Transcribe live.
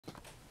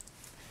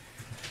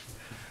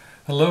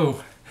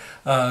Hello.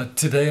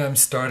 Today I'm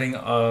starting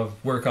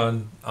work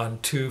on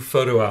two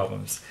photo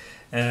albums,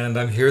 and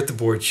I'm here at the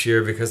board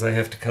shear because I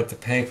have to cut the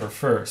paper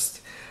first.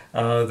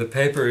 The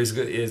paper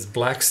is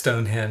black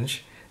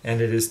Stonehenge, and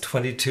it is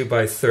 22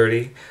 by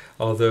 30,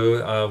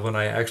 although when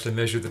I actually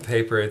measure the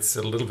paper it's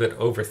a little bit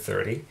over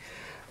 30.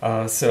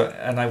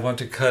 And I want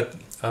to cut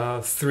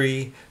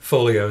 3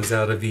 folios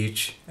out of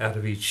each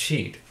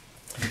sheet.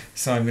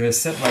 So I'm going to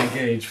set my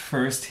gauge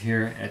first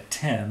here at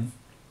 10.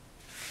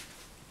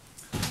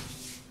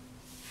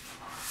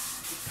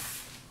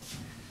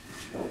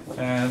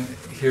 And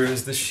here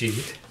is the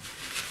sheet.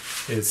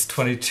 It's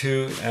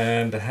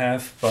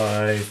 22.5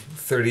 by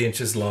 30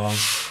 inches long,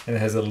 and it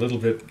has a little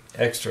bit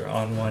extra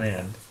on one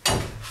end,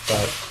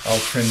 but I'll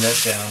trim that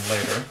down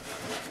later.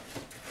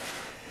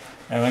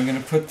 And I'm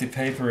going to put the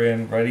paper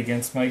in right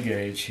against my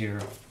gauge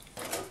here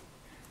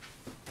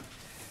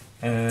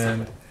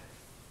and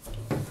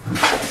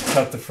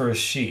cut the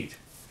first sheet.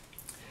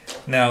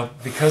 Now,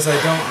 because I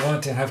don't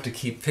want to have to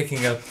keep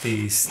picking up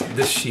this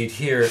sheet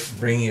here,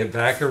 bringing it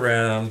back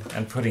around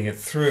and putting it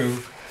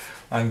through,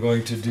 I'm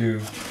going to do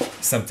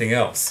something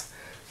else.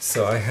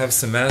 So I have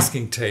some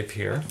masking tape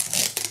here,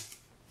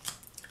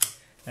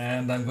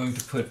 and I'm going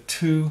to put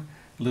 2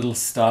 little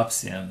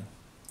stops in.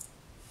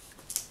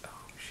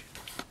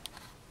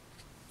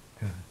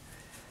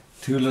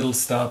 2 little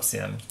stops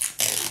in,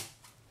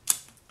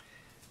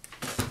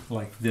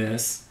 like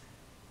this,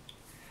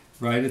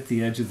 right at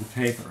the edge of the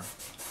paper.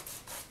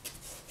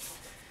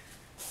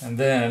 And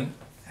then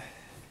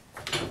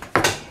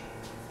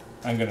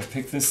I'm going to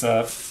pick this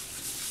up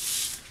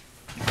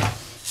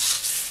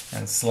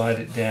and slide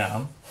it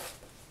down.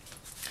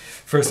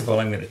 First of all,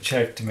 I'm going to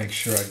check to make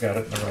sure I got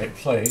it in the right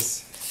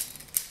place.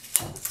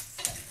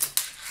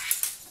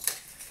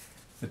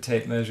 The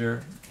tape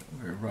measure,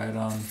 we're right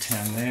on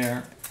 10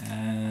 there,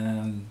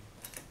 and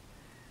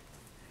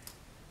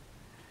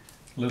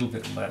a little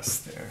bit less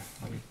there.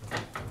 Let me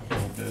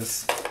hold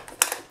this.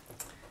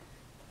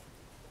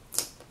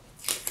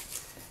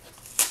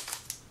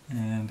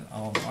 And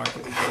I'll mark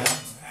it again.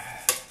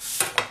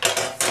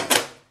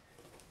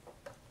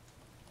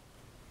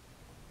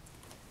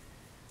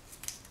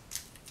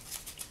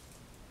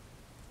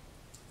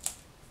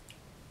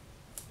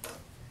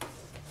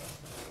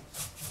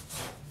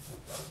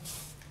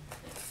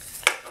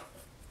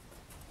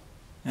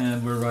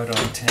 And we're right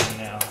on 10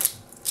 now.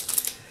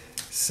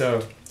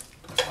 So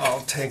I'll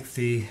take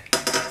the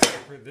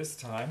paper this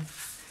time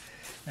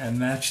and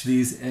match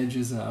these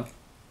edges up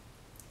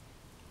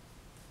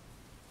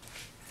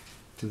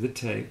to the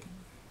tape.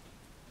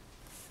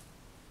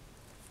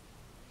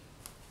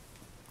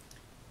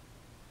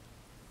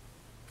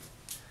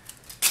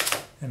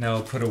 And now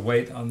I'll put a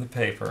weight on the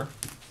paper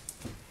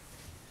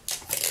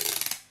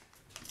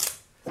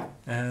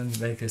and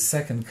make a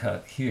second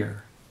cut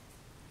here.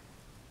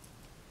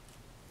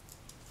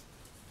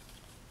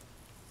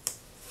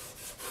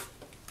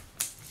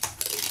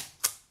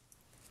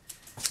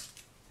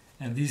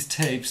 And these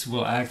tapes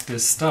will act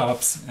as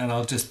stops, and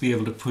I'll just be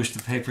able to push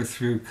the paper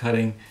through,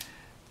 cutting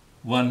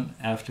one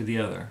after the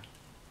other.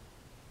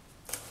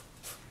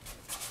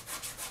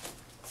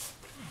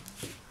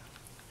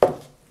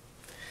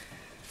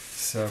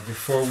 So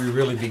before we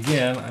really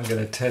begin, I'm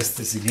going to test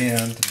this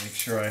again to make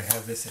sure I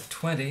have this at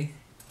 20.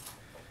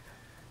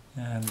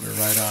 And we're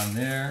right on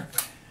there.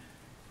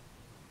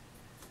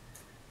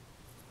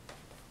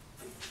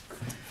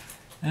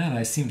 And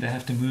I seem to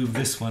have to move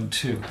this one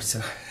too.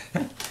 So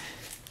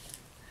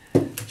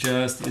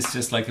it's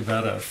just like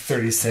about a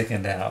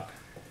 30-second out.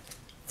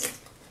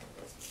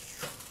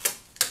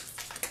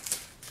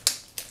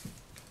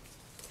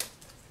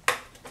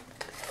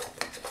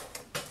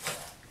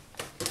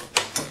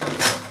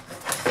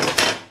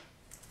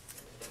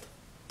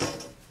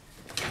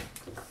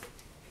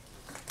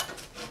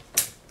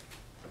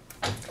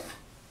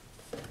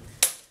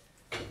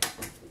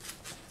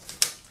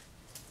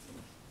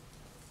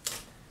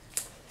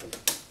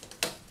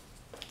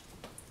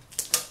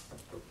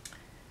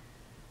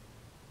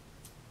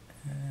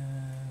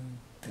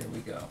 There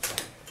we go.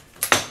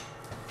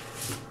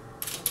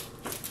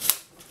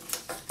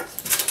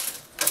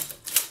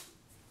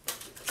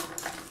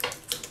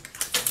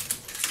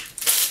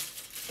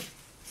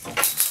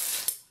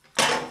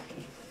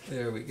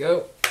 There we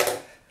go.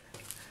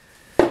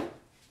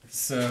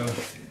 So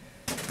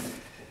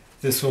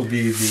this will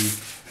be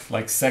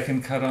the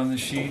second cut on the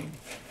sheet.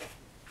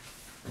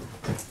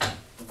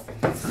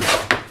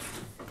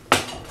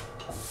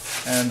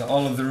 And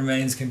all of the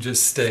remains can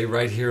just stay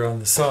right here on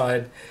the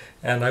side,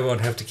 and I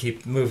won't have to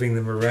keep moving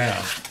them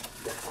around.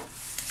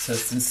 So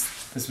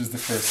since this was the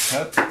first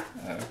cut,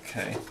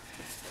 okay,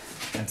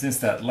 and since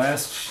that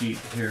last sheet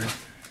here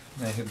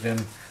may have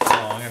been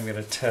long, I'm going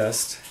to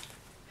test.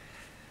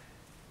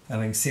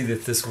 And I can see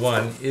that this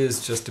one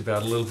is just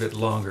about a little bit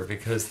longer,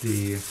 because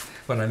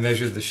when I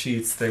measured the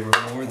sheets, they were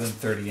more than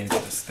 30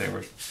 inches. They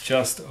were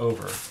just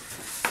over.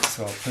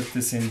 So I'll put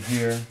this in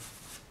here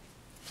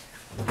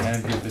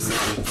and give this a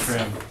little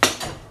trim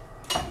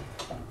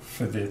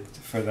for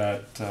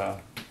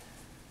that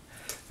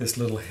this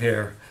little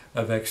hair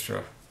of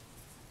extra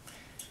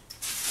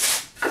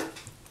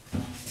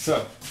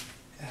So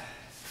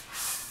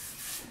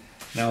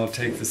now I'll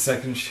take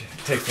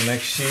the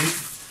next sheet,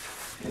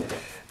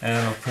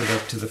 and I'll put it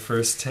up to the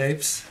first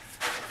tapes,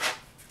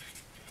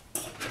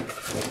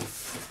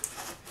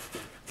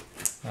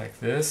 like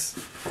this.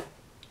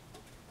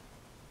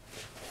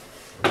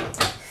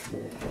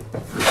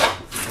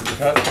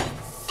 Cut.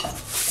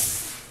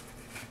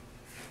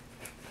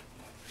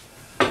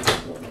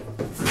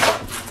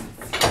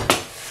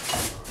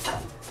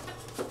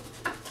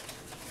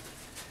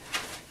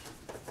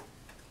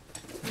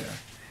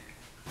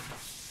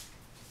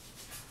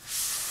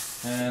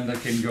 And I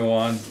can go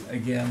on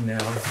again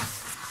now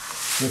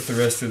with the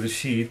rest of the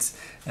sheets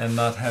and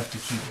not have to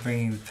keep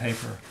bringing the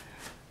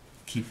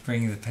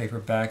paper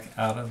back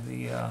out of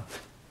the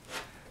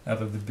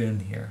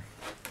bin here.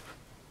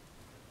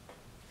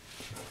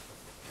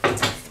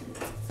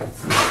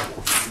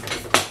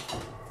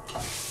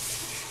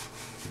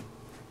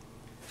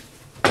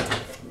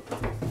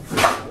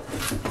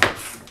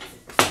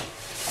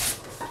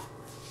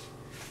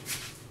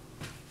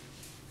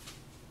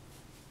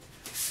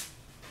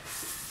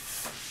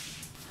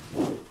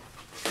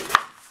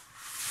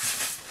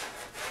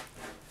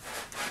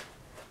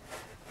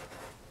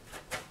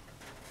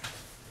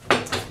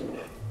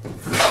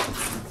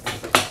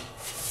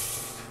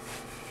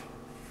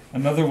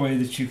 Another way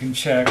that you can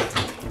check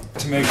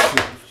to make sure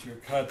that your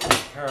cut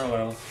is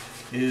parallel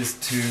is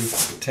to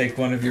take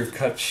one of your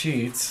cut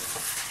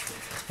sheets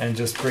and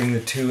just bring the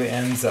two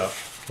ends up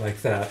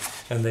like that,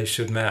 and they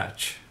should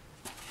match.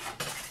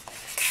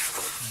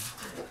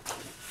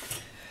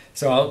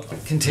 So I'll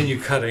continue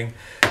cutting,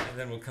 and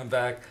then we'll come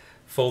back,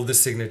 fold the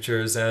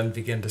signatures, and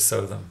begin to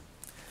sew them.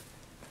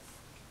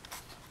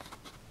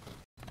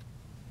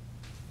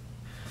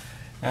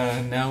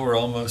 And now we're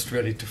almost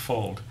ready to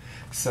fold.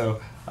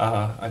 So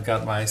I've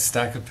got my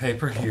stack of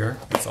paper here.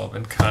 It's all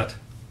been cut.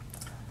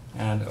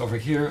 And over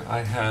here I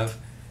have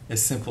a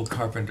simple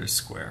carpenter's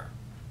square.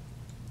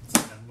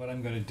 And what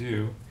I'm going to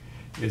do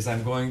is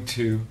I'm going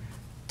to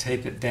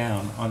tape it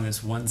down on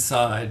this one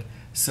side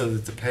so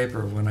that the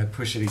paper, when I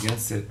push it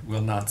against it,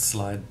 will not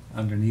slide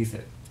underneath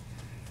it.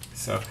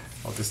 So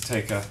I'll just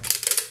take a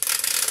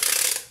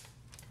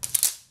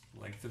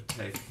length of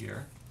tape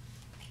here.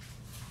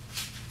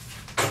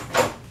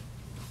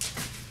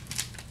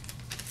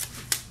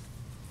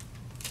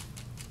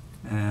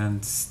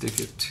 And stick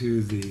it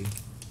to the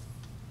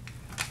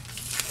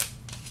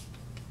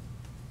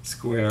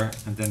square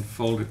and then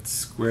fold it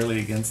squarely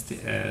against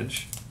the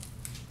edge.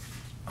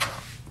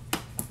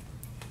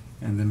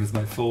 And then with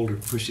my folder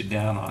push it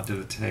down onto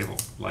the table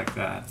like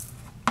that.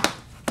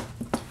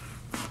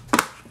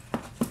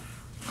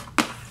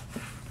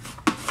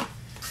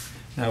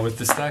 Now with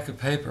the stack of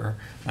paper,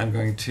 I'm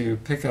going to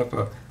pick up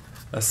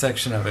a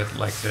section of it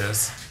like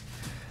this.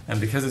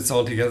 And because it's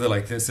all together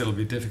like this, it'll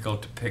be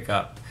difficult to pick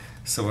up.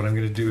 So what I'm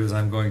going to do is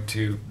I'm going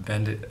to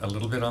bend it a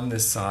little bit on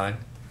this side,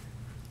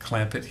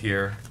 clamp it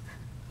here,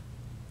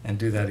 and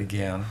do that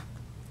again.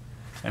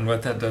 And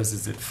what that does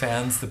is it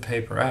fans the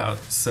paper out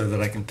so that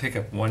I can pick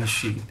up one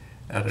sheet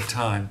at a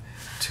time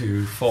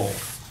to fold.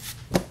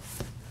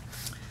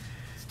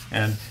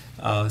 And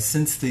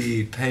since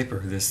the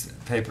paper,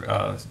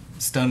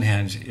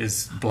 Stonehenge,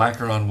 is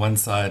blacker on one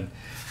side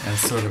and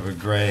sort of a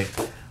gray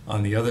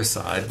on the other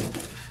side,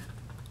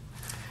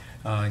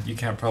 you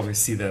can't probably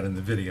see that in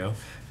the video,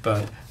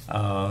 but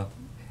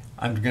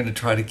I'm going to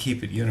try to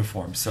keep it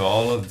uniform. So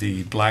all of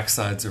the black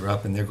sides are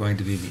up and they're going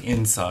to be the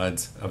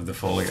insides of the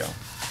folio.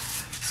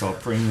 So I'll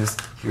bring this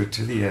here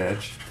to the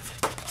edge,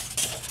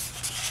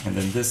 and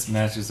then this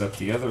matches up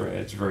the other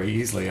edge very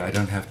easily. I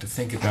don't have to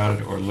think about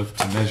it or look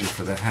to measure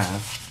for the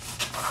half.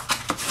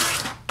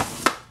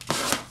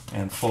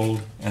 And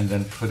fold and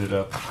then put it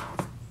up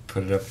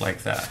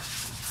like that.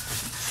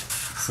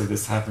 So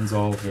this happens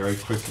all very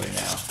quickly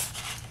now.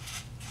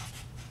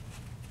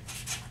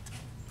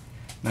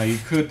 Now you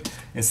could,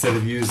 instead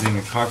of using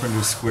a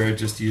carpenter's square,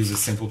 just use a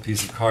simple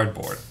piece of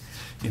cardboard,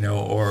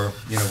 or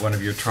one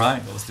of your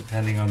triangles,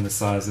 depending on the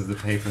size of the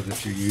paper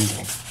that you're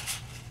using.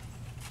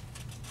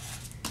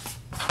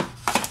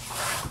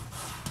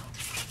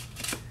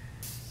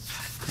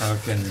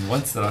 Okay, and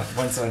once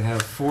I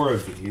have 4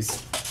 of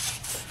these,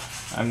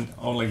 I'm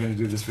only going to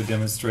do this for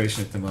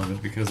demonstration at the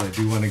moment because I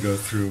do want to go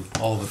through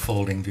all the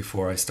folding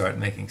before I start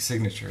making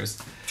signatures.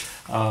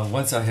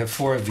 Once I have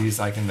 4 of these,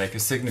 I can make a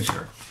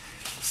signature.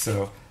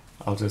 So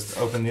I'll just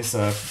open this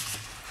up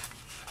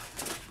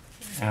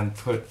and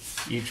put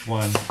each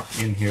one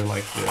in here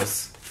like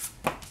this.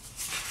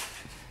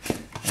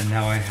 And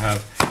now I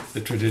have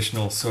the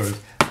traditional sort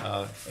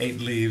of 8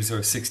 leaves or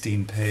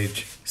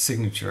 16-page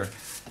signature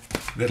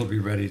that'll be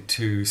ready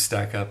to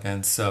stack up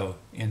and sew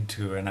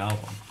into an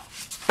album.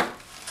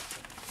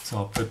 So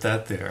I'll put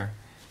that there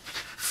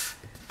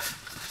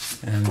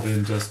and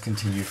then just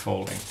continue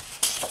folding.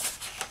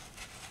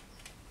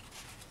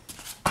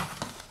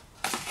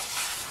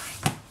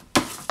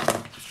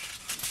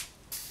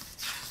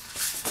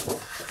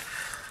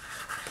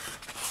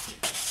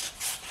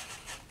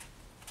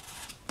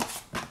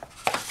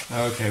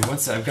 Okay,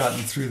 once I've gotten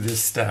through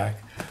this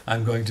stack,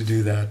 I'm going to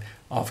do that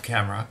off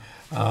camera,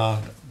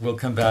 we'll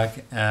come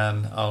back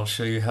and I'll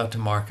show you how to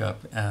mark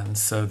up and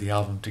sew the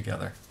album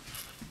together.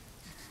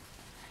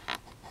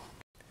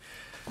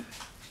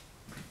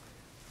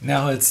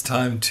 Now it's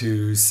time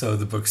to sew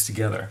the books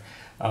together.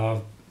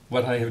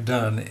 What I have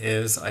done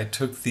is I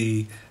took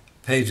the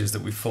pages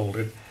that we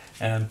folded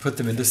and put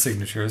them into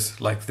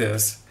signatures like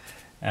this,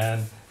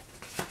 and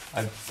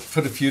I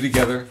put a few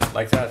together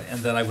like that, and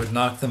then I would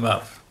knock them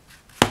up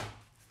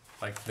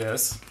like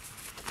this,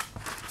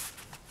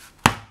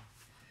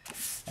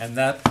 and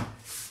that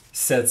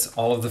sets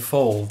all of the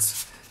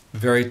folds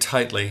very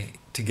tightly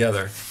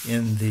together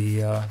in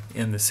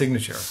the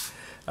signature.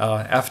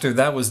 After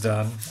that was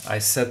done, I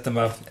set them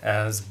up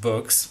as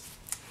books,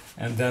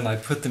 and then I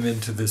put them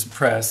into this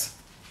press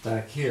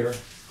back here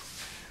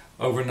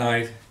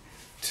overnight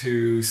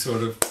to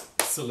sort of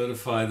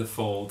solidify the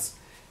folds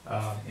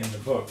in the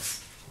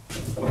books.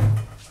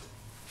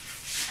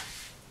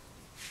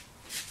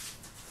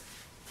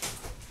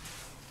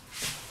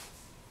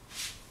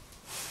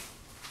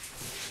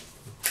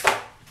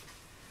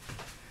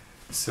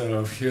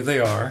 So here they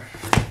are,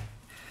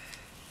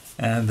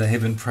 and they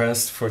have been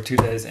pressed for 2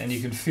 days, and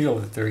you can feel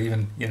that they're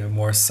even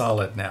more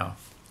solid now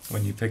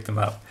when you pick them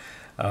up.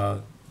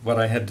 What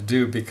I had to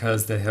do,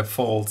 because they have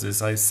folds,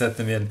 is I set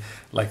them in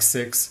like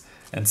 6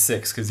 and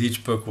 6, because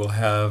each book will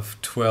have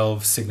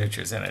 12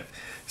 signatures in it.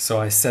 So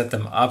I set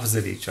them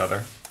opposite each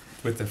other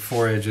with the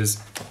 4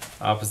 edges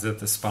opposite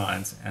the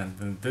spines, and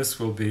then this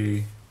will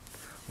be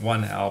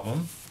one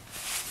album,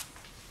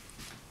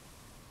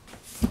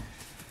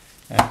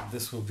 and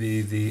this will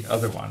be the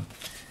other one,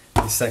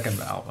 the second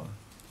album.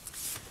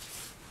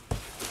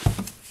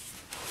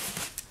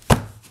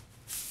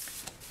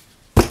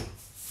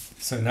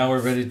 So now we're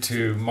ready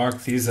to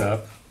mark these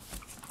up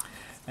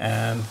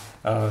and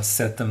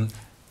set them,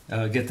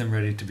 get them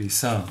ready to be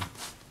sewn.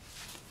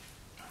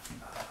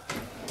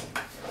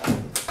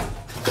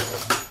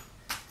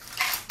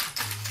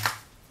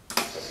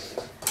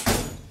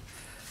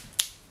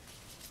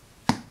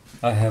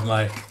 I have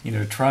my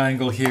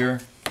triangle here,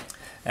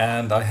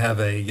 and I have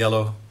a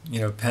yellow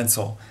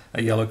pencil,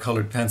 a yellow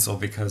colored pencil,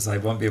 because I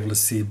won't be able to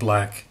see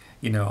black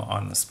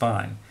on the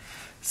spine.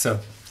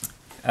 So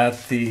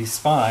at the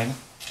spine,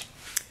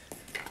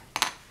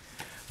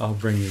 I'll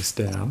bring this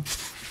down.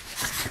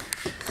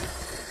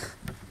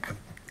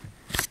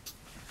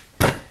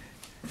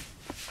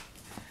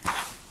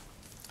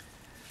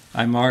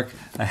 I mark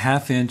a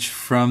 ½ inch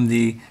from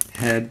the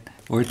head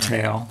or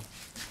tail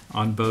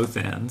on both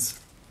ends.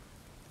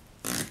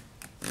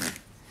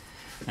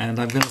 And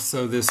I'm going to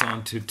sew this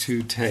onto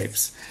 2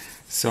 tapes.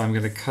 So I'm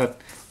going to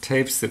cut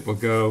tapes that will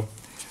go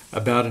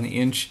about 1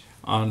 inch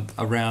on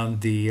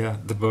around the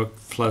book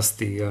plus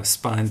the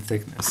spine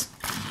thickness.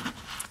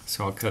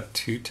 So I'll cut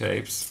 2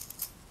 tapes.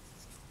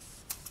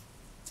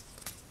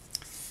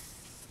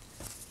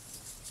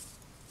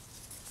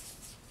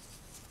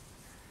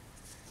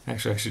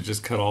 Actually, I should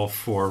just cut all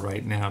 4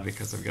 right now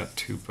because I've got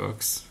 2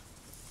 books.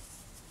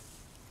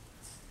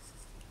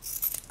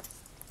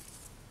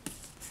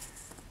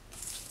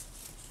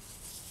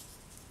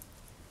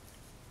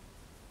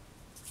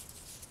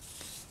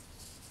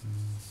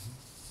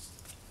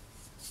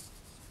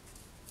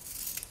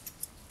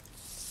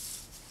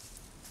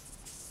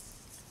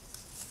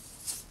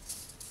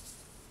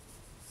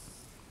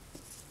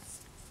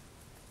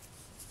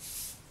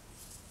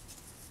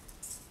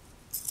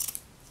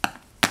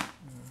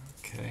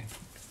 Okay.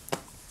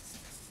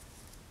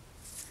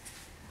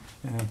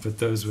 And put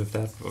those with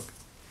that book.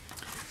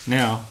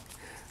 Now,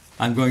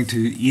 I'm going to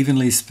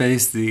evenly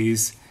space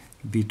these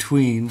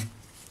between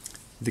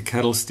the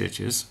kettle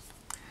stitches,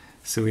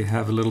 so we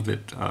have a little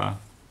bit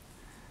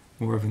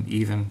more of an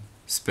even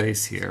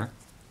space here.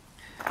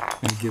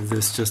 And give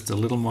this just a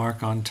little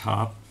mark on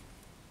top.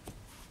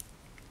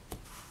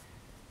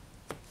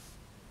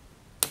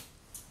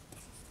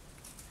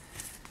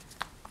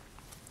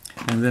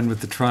 And then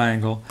with the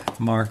triangle,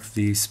 mark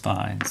the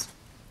spines.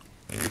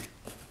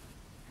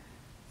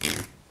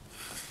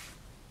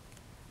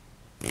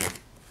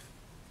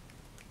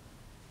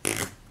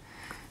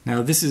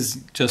 Now this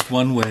is just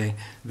one way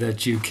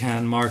that you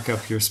can mark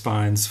up your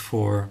spines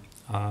for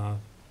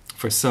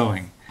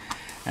sewing.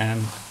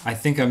 And I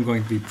think I'm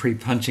going to be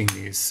pre-punching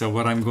these. So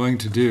what I'm going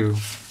to do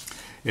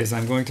is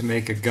I'm going to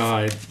make a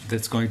guide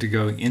that's going to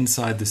go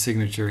inside the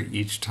signature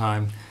each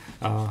time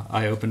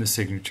I open a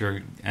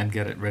signature and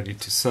get it ready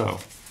to sew.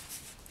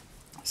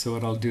 So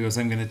what I'll do is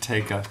I'm going to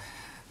take a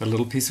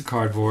little piece of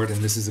cardboard,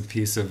 and this is a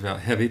piece of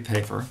heavy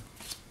paper,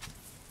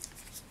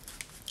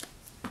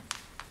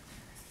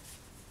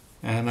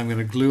 and I'm going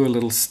to glue a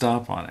little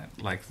stop on it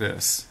like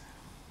this.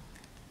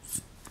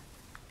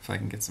 If I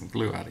can get some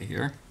glue out of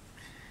here.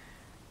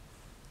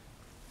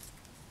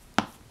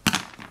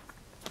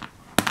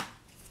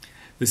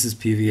 This is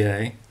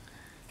PVA.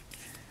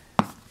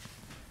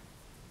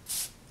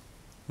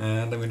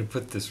 And I'm going to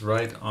put this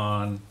right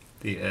on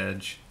the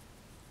edge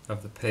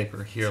of the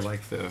paper here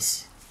like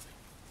this.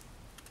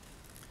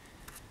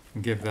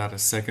 And give that a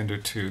second or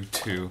two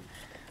to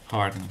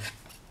harden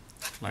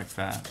like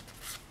that.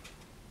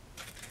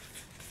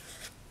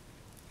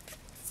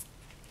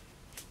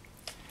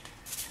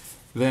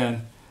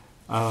 then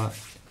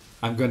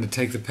I'm going to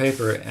take the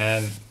paper,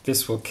 and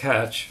this will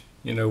catch,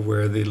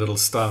 where the little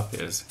stop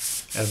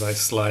is as I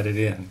slide it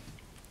in.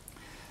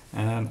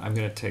 And I'm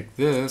going to take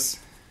this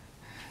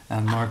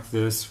and mark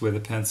this with a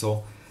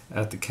pencil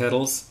at the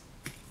kettles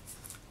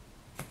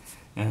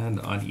and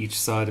on each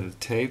side of the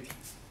tape,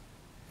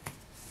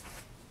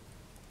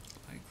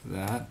 like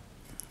that.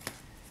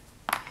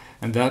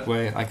 And that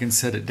way I can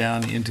set it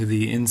down into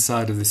the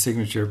inside of the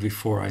signature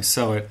before I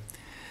sew it,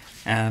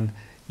 and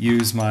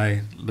use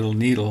my little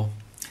needle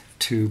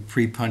to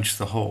pre-punch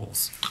the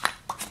holes.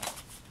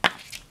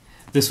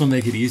 This will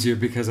make it easier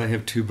because I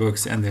have 2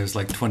 books and there's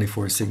like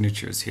 24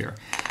 signatures here.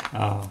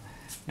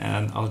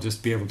 And I'll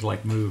just be able to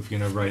move,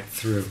 right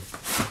through.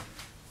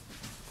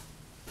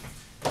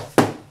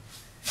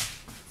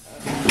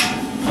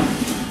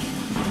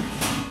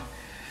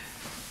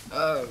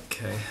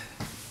 Okay.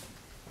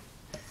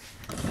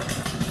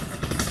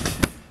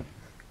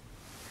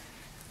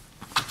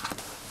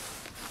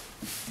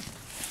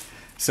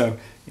 So,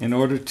 in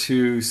order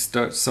to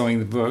start sewing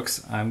the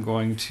books, I'm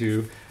going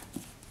to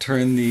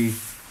turn the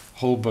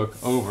whole book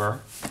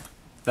over.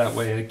 That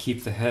way I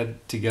keep the head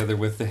together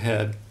with the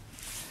head,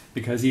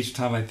 because each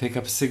time I pick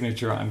up a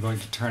signature, I'm going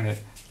to turn it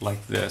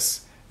like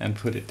this and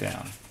put it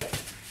down.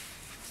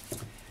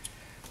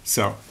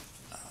 So,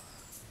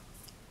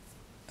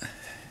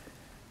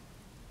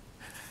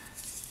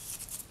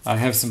 I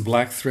have some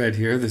black thread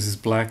here. This is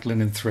black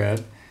linen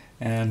thread,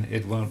 and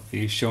it won't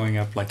be showing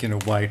up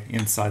white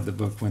inside the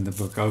book when the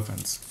book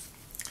opens.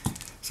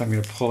 So I'm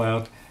going to pull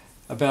out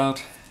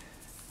about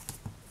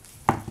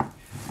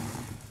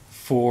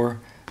four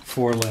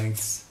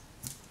lengths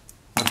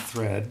of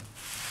thread,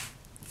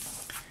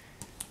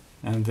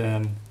 and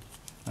then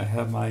I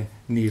have my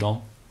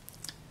needle.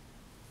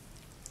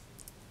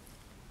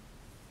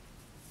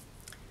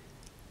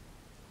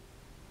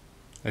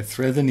 I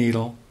thread the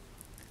needle,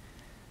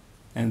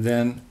 and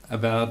then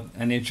about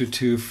an inch or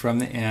 2 from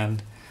the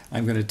end,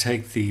 I'm going to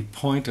take the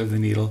point of the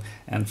needle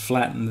and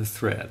flatten the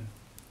thread.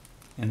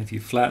 And if you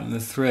flatten the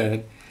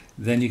thread,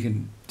 then you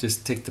can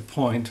just take the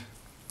point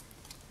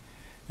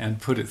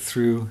and put it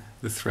through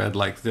the thread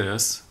like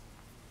this.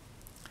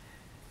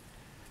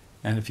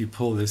 And if you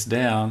pull this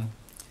down,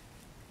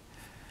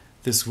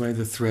 this way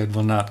the thread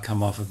will not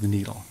come off of the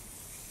needle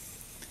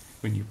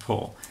when you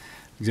pull.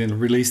 I'm going to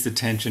release the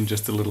tension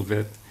just a little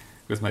bit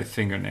with my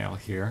fingernail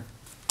here.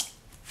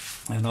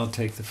 And I'll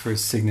take the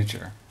first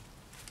signature.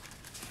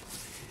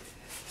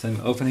 So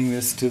I'm opening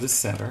this to the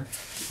center.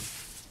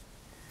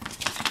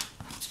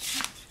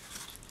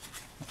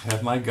 I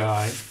have my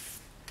guide,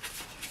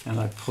 and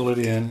I pull it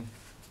in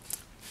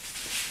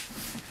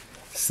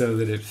so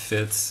that it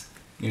fits,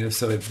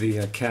 so that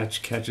the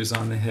catches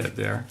on the head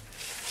there.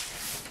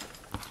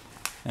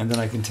 And then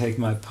I can take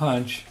my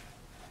punch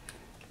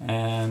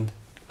and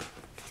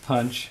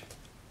punch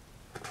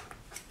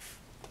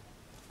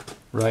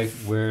right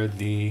where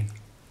the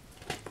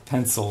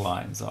pencil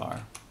lines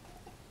are.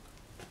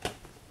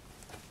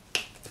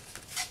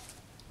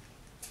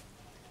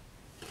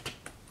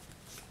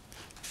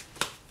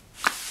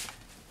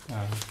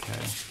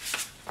 Okay.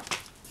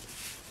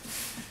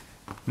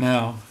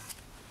 Now,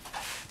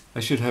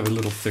 I should have a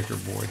little thicker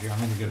board here. I'm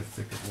going to get a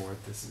thicker board.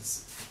 This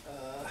is...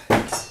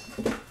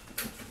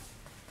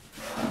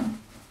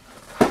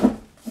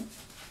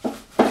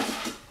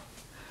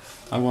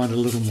 I want a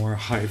little more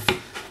height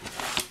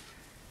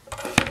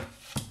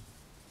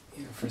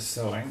for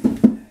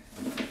sewing.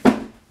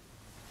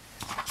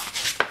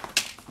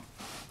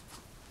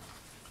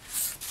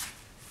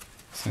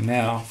 So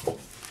now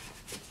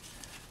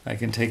I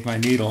can take my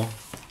needle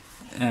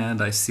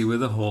and I see where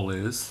the hole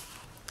is,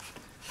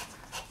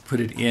 put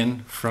it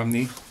in from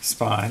the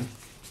spine,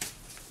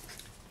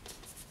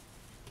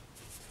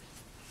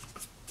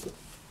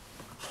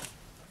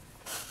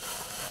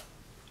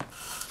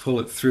 pull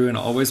it through, and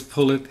always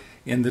pull it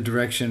in the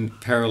direction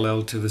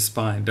parallel to the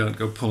spine. Don't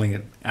go pulling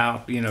it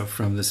out,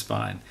 from the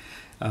spine,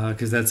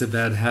 because that's a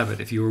bad habit.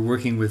 If you were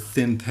working with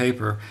thin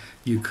paper,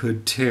 you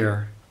could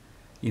tear,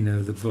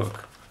 the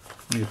book.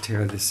 You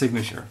tear the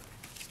signature.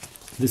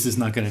 This is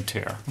not going to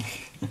tear.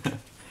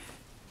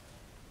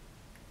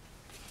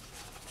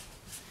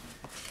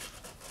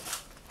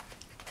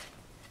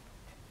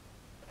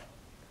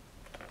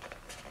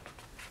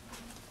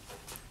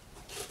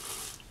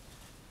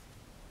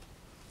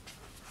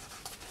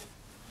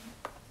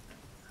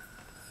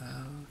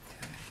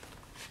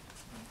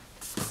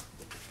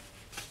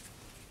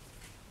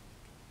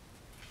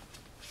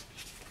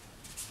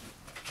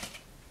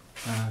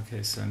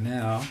 Okay, so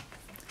now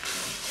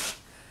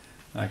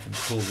I can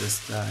pull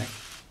this back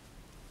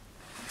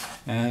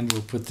and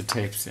we'll put the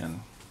tapes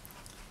in.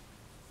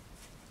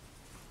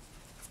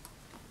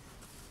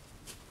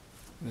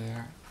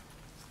 There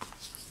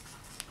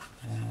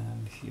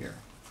and here.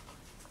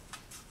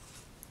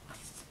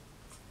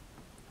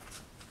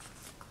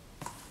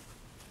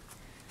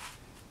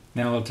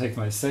 Now I'll take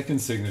my second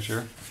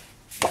signature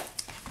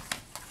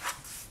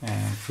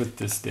and put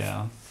this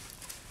down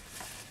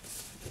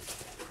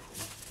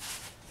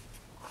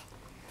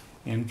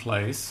in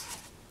place.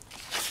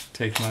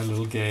 take my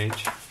little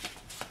gauge.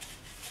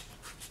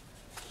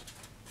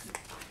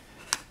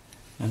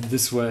 And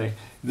this way,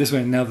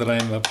 now that I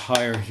am up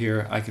higher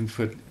here, I can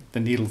put the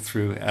needle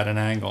through at an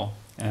angle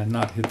and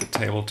not hit the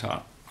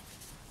tabletop.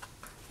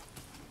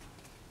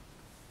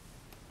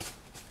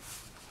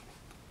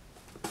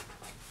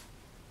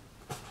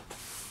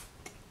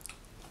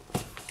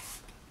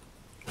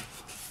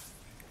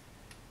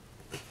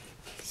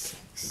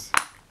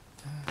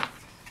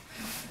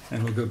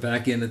 And we'll go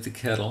back in at the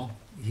kettle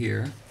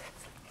here.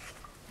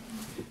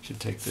 Should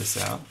take this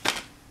out.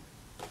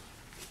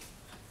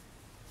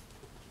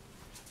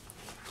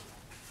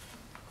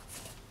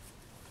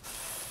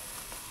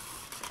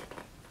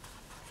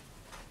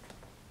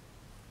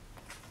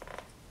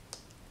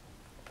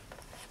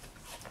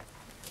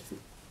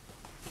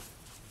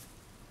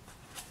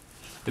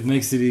 It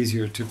makes it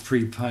easier to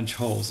pre-punch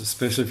holes,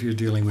 especially if you're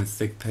dealing with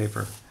thick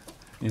paper,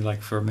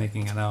 like for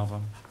making an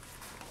album.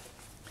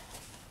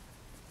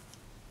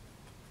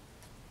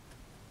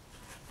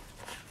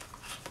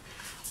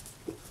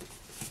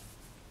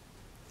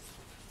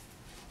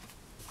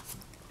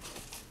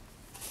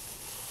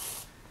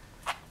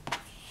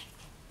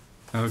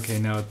 Okay,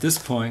 now at this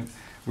point,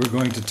 we're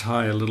going to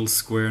tie a little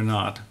square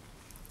knot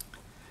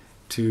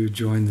to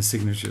join the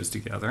signatures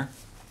together.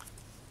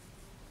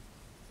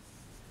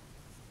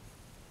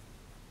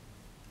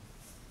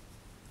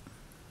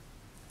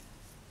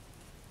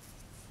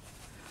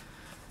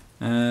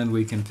 And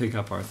we can pick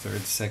up our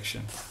third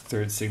section,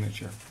 third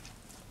signature.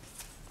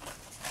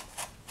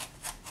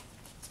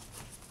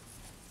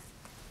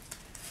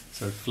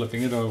 So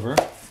flipping it over,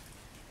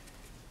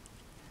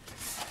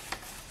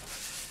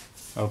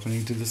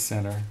 opening to the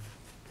center,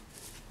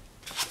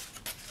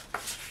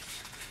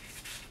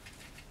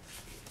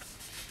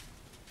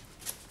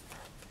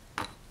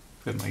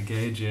 put my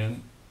gauge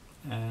in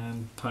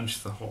and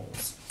punch the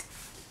holes.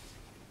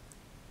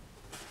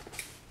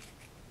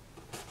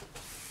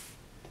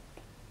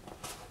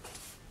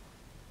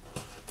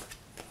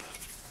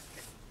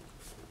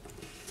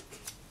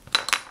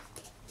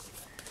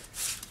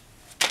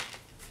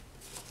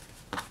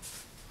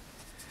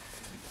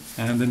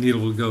 And the needle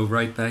will go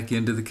right back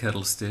into the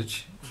kettle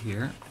stitch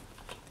here.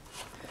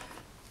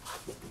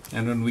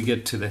 And when we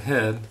get to the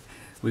head,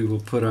 we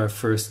will put our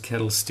first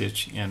kettle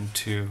stitch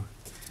into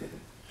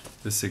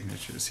the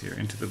signatures here,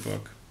 into the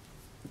book.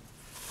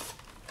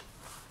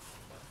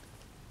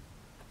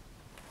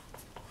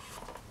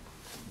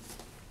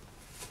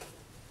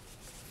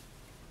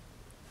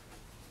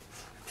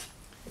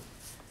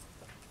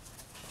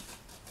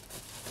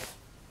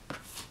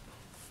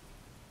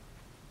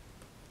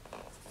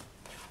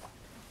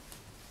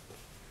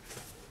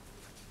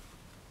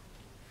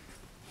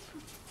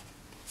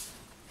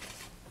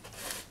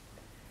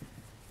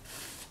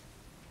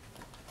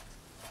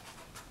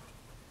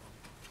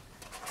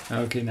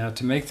 Okay, now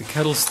to make the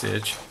kettle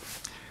stitch,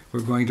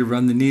 we're going to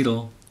run the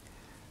needle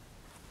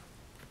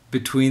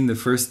between the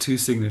first two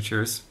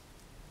signatures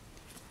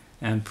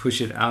and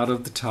push it out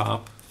of the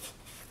top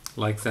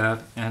like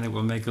that, and it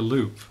will make a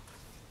loop.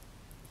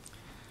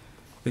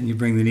 Then you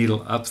bring the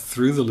needle up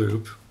through the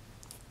loop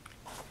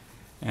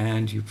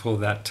and you pull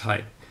that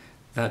tight.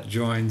 That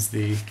joins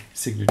the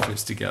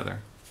signatures together.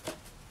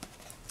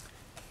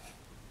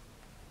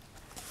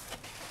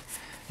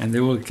 And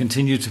then we'll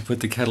continue to put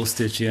the kettle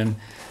stitch in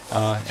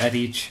at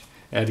each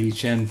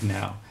end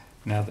now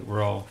that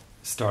we're all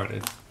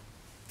started.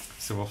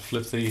 So we'll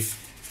flip the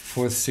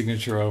fourth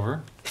signature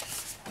over.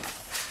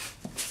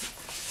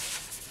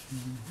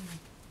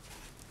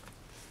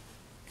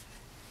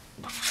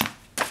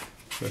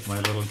 Put my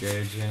little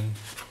gauge in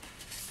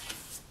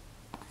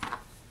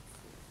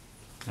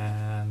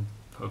and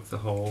poke the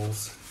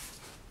holes.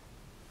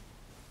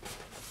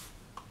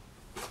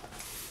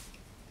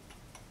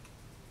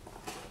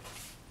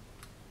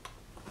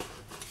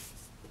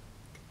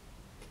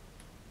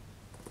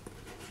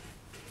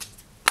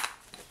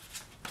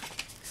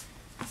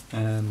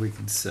 And we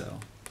can sew.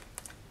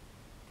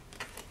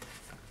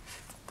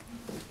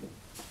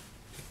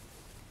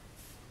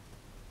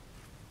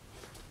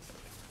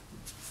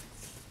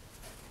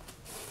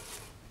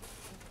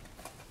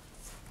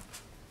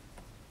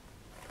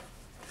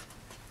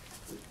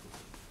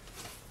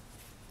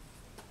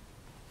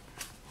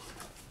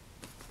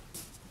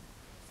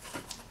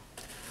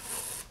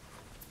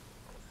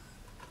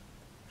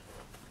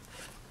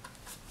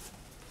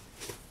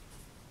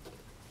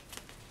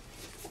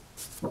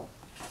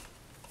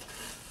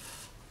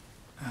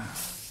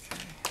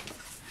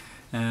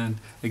 And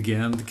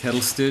again, the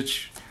kettle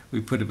stitch,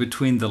 we put it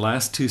between the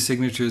last two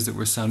signatures that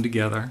were sewn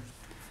together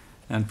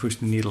and push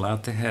the needle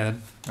out the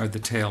head, or the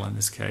tail in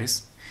this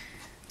case,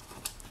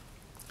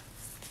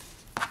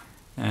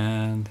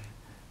 and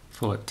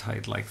pull it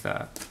tight like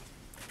that.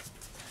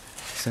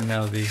 So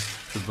now the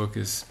book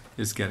is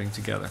getting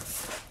together.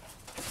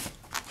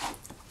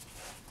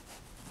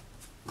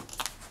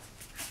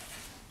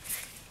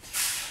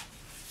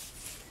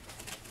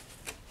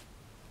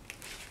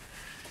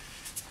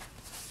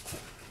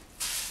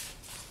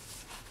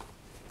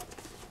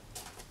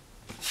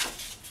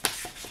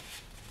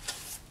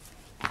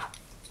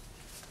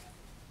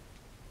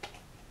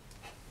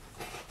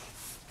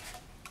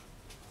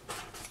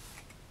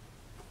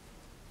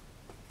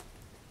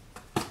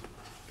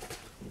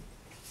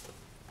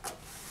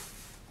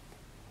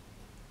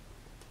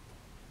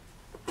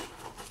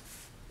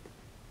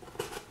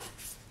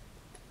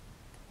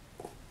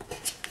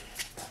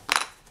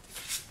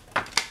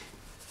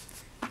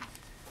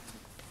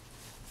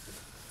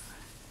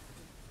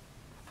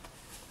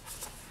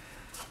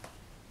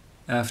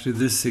 after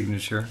this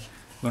signature,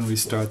 when we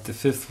start the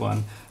fifth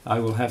one, I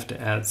will have to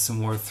add some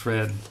more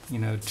thread,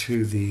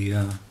 to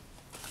the,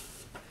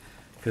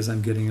 because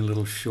I'm getting a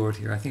little short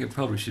here. I think I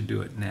probably should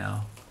do it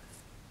now.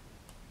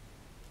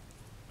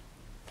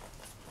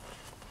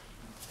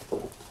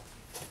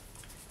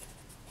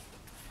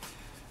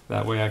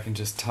 That way I can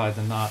just tie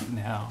the knot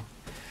now.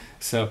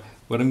 So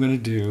what I'm going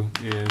to do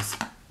is,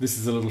 this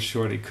is a little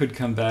short. It could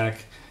come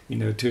back,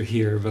 to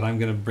here, but I'm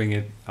going to bring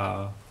it,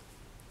 I'm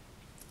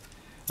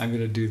going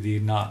to do the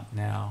knot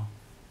now.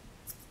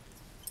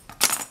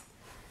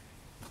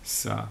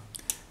 So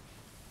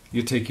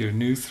you take your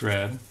new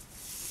thread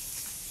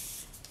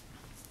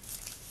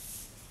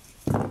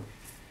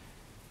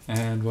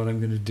and what I'm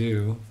going to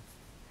do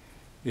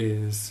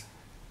is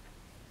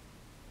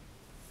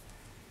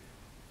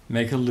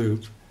make a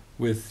loop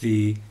with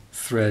the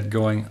thread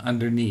going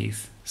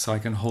underneath so I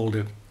can hold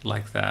it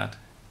like that.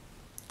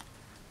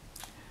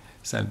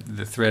 So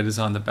the thread is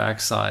on the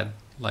back side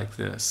like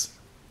this.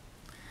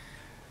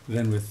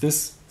 Then with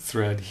this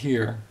thread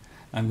here,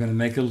 I'm going to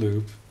make a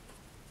loop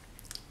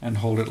and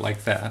hold it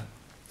like that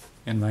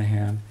in my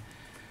hand.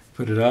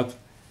 Put it up,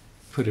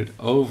 put it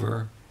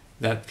over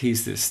that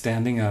piece that's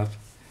standing up,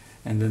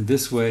 and then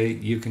this way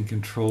you can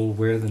control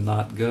where the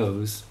knot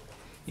goes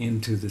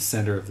into the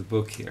center of the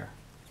book here.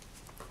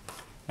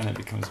 And it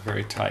becomes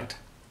very tight.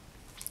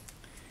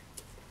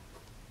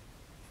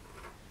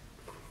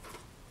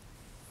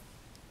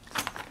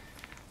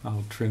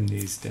 I'll trim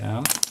these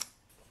down,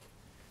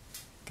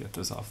 get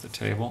those off the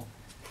table.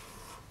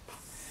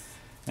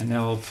 And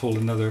now I'll pull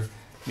another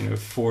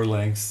 4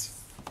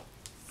 lengths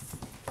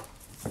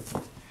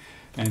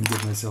and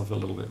give myself a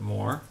little bit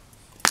more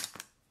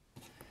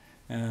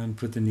and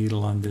put the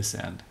needle on this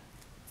end.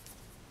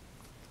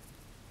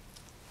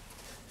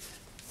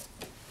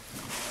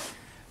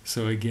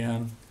 So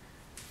again,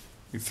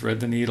 you thread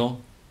the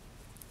needle,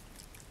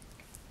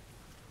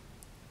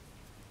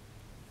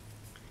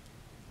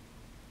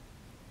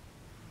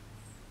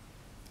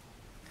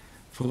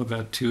 pull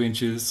about 2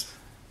 inches,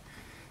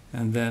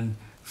 and then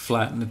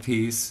flatten the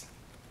piece,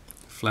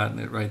 flatten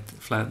it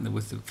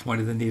with the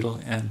point of the needle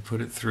and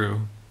put it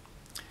through.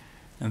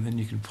 And then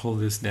you can pull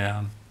this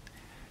down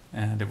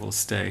and it will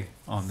stay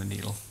on the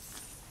needle.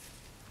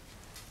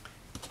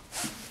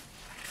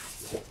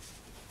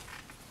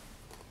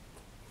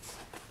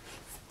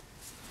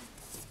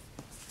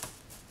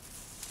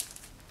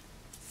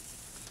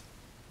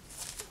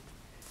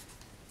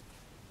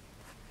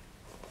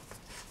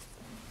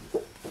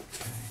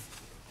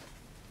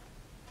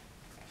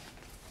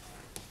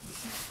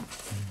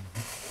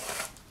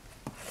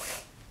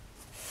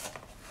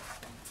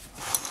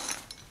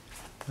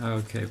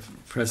 Okay,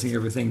 pressing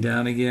everything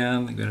down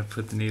again. I'm going to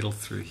put the needle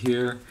through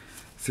here,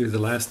 through the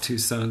last 2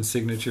 sewn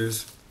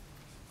signatures,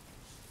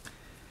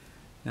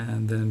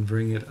 and then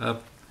bring it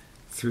up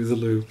through the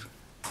loop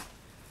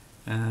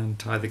and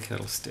tie the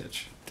kettle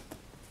stitch.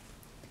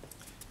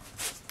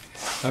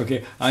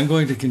 Okay, I'm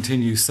going to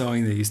continue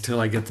sewing these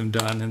till I get them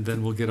done, and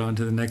then we'll get on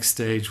to the next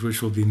stage,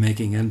 which will be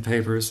making end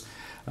papers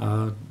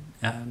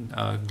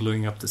and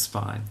gluing up the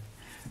spine.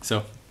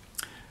 So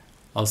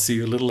I'll see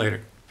you a little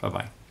later.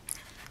 Bye-bye.